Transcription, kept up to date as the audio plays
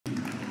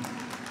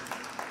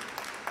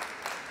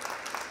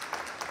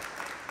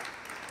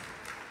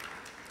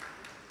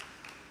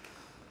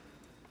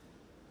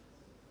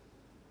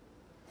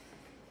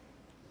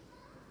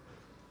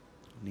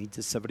Needs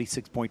a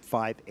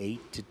 76.58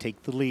 to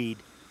take the lead.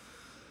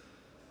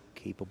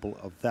 Capable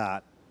of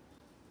that.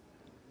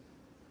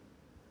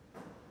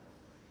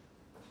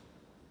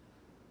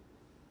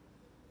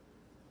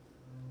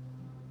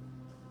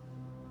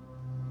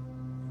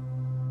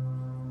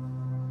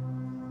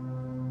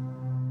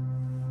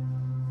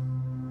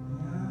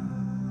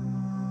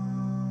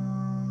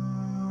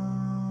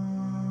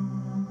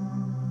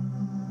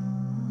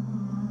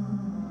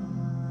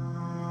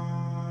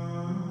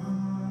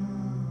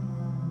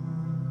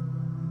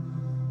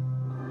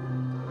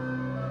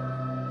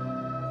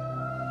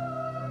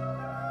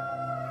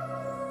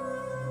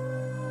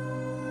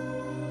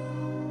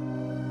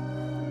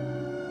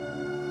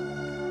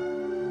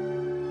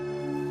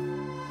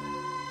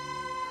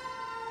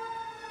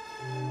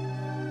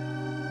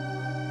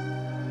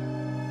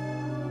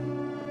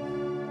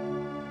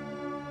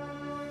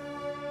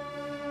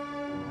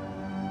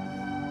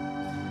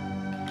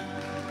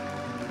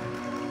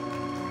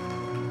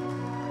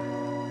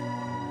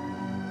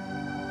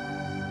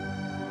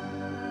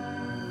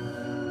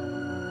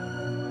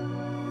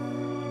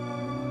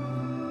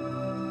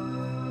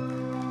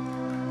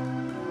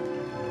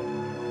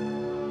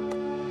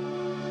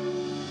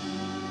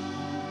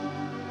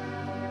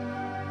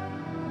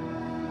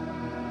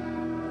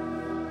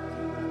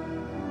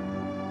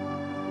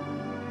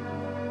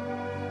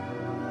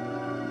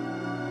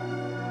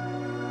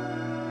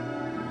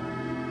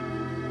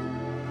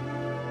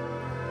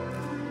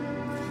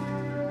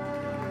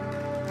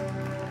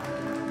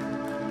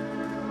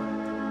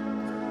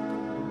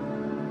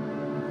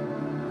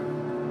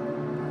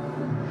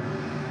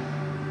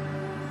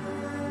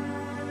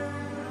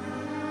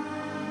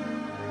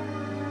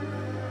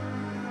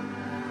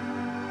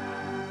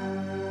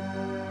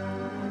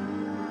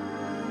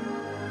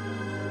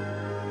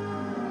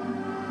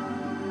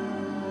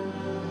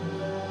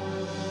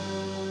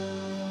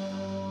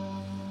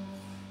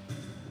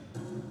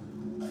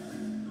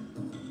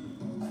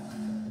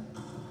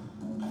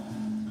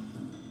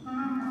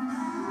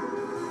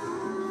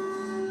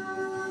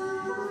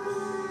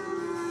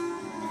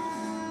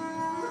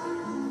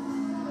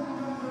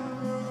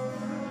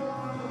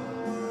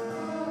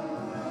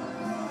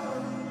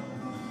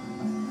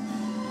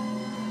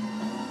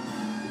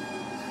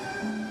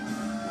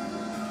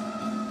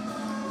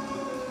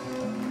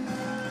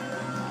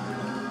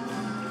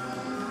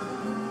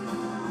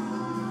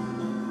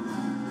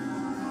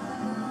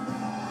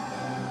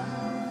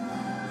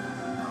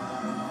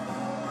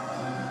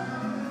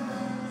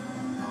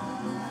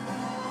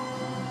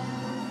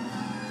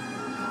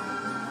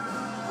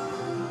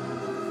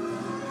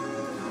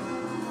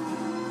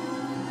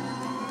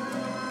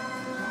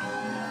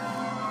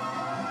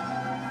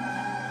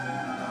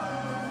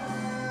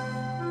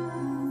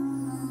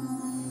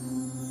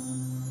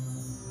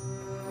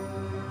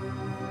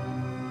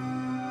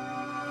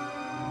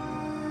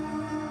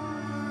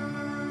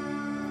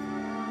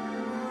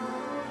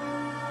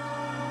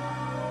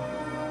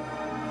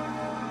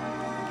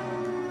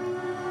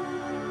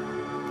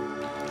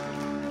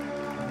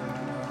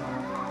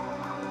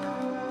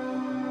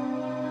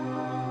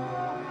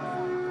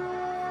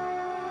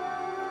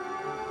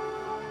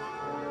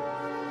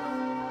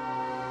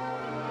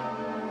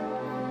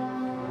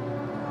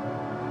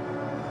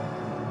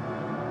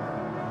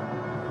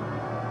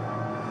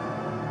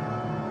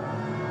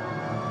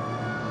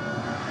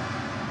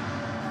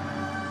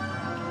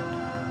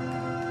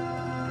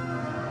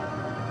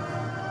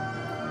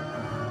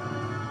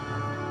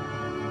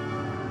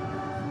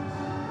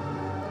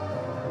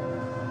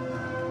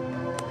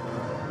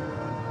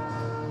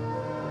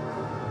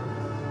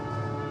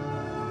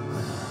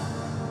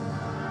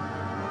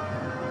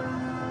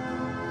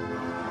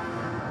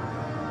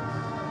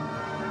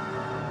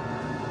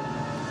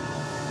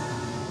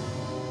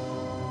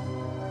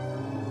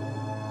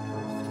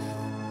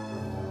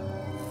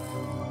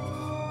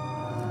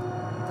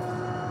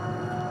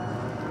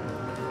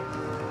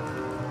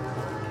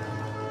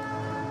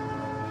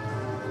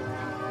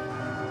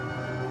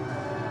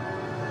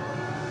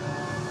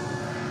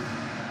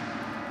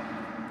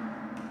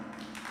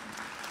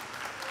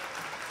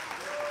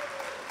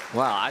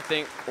 Wow, I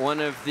think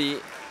one of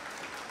the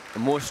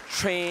most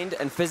trained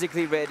and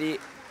physically ready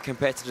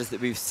competitors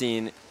that we've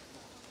seen,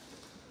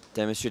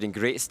 demonstrating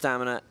great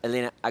stamina,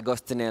 Elena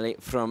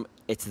Agostinelli from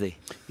Italy.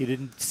 You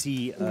didn't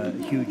see a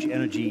huge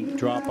energy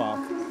drop-off,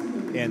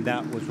 and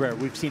that was rare.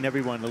 We've seen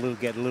everyone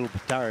get a little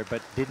bit tired,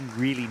 but didn't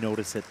really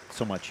notice it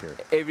so much here.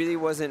 It really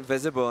wasn't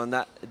visible, and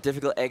that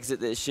difficult exit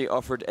that she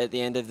offered at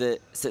the end of the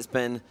sit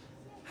spin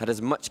had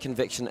as much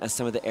conviction as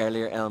some of the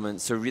earlier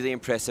elements. So really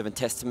impressive and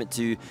testament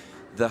to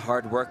the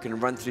hard work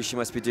and run through she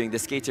must be doing. The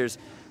skaters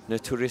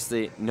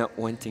notoriously not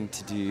wanting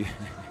to do.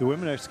 The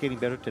women are skating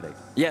better today.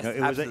 Yes, you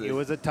know, it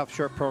was a tough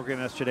short program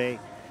yesterday.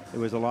 There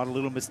was a lot of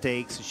little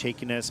mistakes and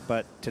shakiness,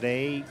 but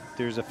today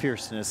there's a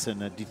fierceness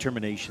and a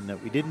determination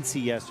that we didn't see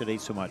yesterday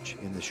so much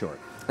in the short.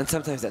 And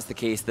sometimes that's the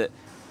case, that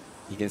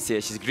you can see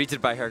it. She's greeted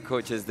by her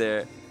coaches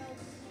there.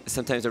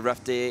 Sometimes a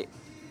rough day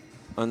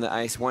on the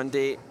ice one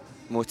day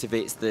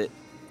motivates the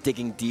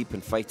digging deep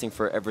and fighting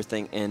for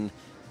everything in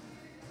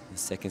the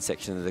second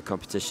section of the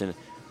competition.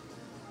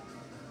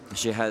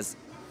 She has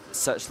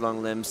such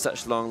long limbs,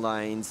 such long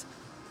lines,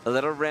 a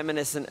little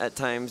reminiscent at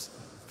times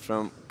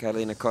from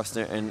Karolina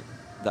Kostner in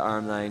the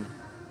arm line,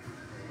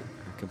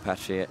 her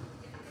compatriot.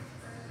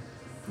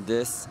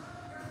 This,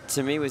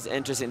 to me, was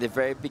interesting. At the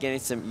very beginning,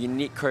 some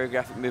unique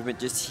choreographic movement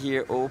just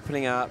here,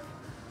 opening up.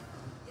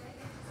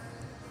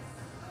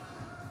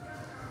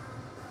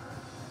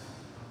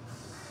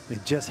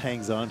 It just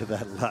hangs on to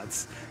that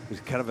Lutz. It was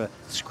kind of a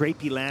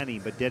scrapey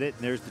landing, but did it,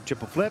 and there's the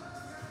triple flip.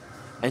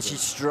 And she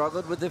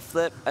struggled with the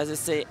flip, as I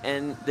say,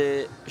 in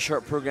the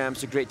short program,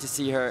 so great to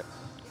see her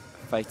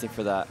fighting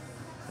for that.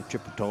 The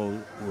triple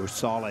toe were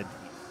solid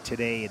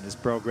today in this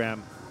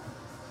program.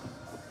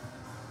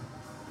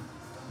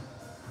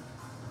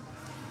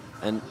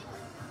 And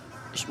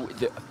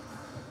the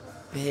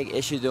big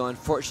issue, though,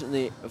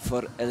 unfortunately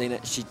for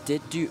Elena, she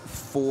did do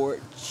 4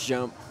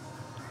 jump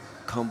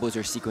combos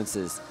or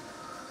sequences.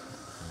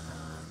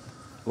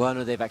 Well,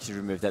 no, they've actually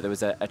removed that. There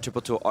was a triple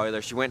toe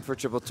Euler. She went for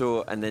triple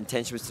toe, and the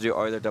intention was to do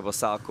Euler double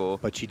Salchow.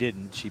 But she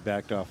didn't. She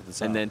backed off of the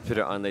side. And then put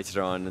it on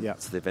later on. Yeah.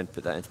 So they've been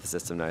put that into the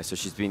system now. So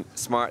she's been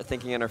smart,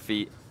 thinking on her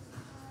feet.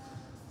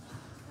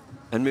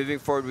 And moving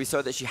forward, we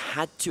saw that she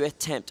had to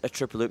attempt a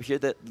triple loop. Here,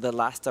 the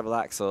last double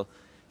axel,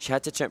 she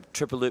had to attempt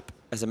triple loop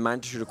as a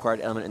mandatory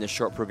required element in the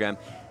short program.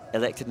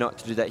 Elected not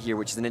to do that here,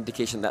 which is an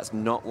indication that's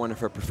not one of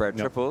her preferred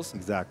triples.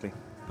 Exactly.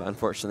 But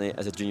unfortunately,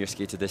 as a junior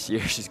skater this year,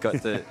 she's got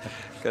to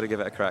give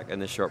it a crack in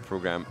the short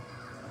program.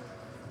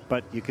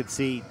 But you could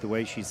see the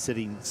way she's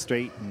sitting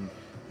straight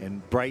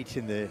and bright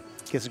in the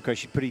kiss and cry.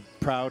 She's pretty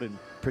proud and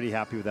pretty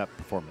happy with that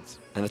performance.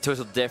 And a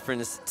total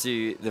difference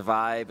to the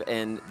vibe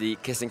in the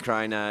kiss and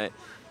cry now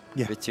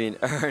between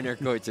her and her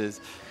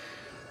coaches.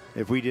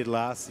 If we did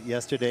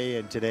yesterday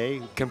and today.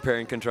 Compare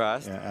and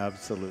contrast. Yeah,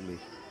 absolutely.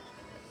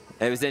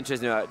 It was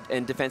interesting.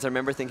 In defense, I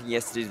remember thinking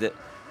yesterday that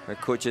her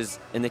coaches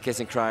in the kiss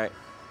and cry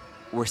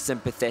were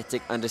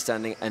sympathetic,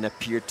 understanding, and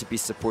appeared to be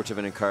supportive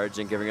and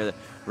encouraging, giving her the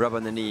rub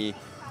on the knee.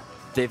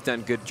 They've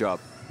done a good job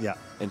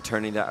in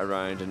turning that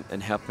around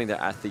and helping their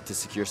athlete to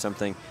secure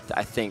something that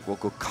I think will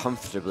go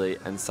comfortably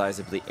and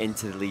sizably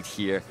into the lead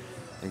here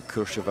in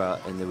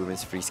Courchevel in the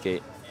women's free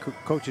skate.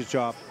 Coach's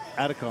job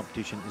at a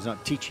competition is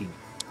not teaching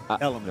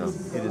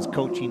elements. No. It is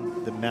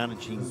coaching,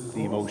 managing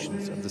the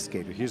emotions of the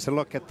skater. Here's a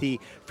look at the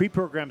free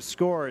program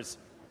scores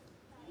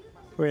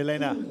for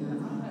Elena.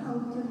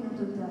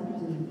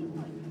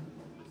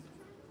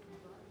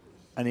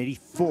 An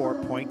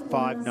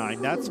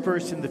 84.59. That's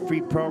first in the free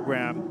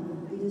program.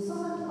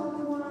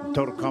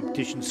 Total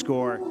competition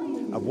score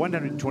of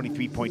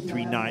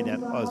 123.39. That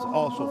was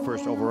also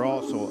first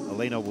overall, so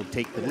Elena will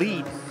take the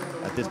lead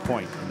at this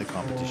point in the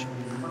competition.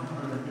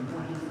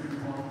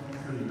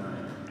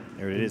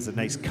 There it is, a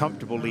nice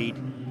comfortable lead,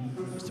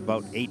 just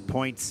about 8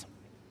 points.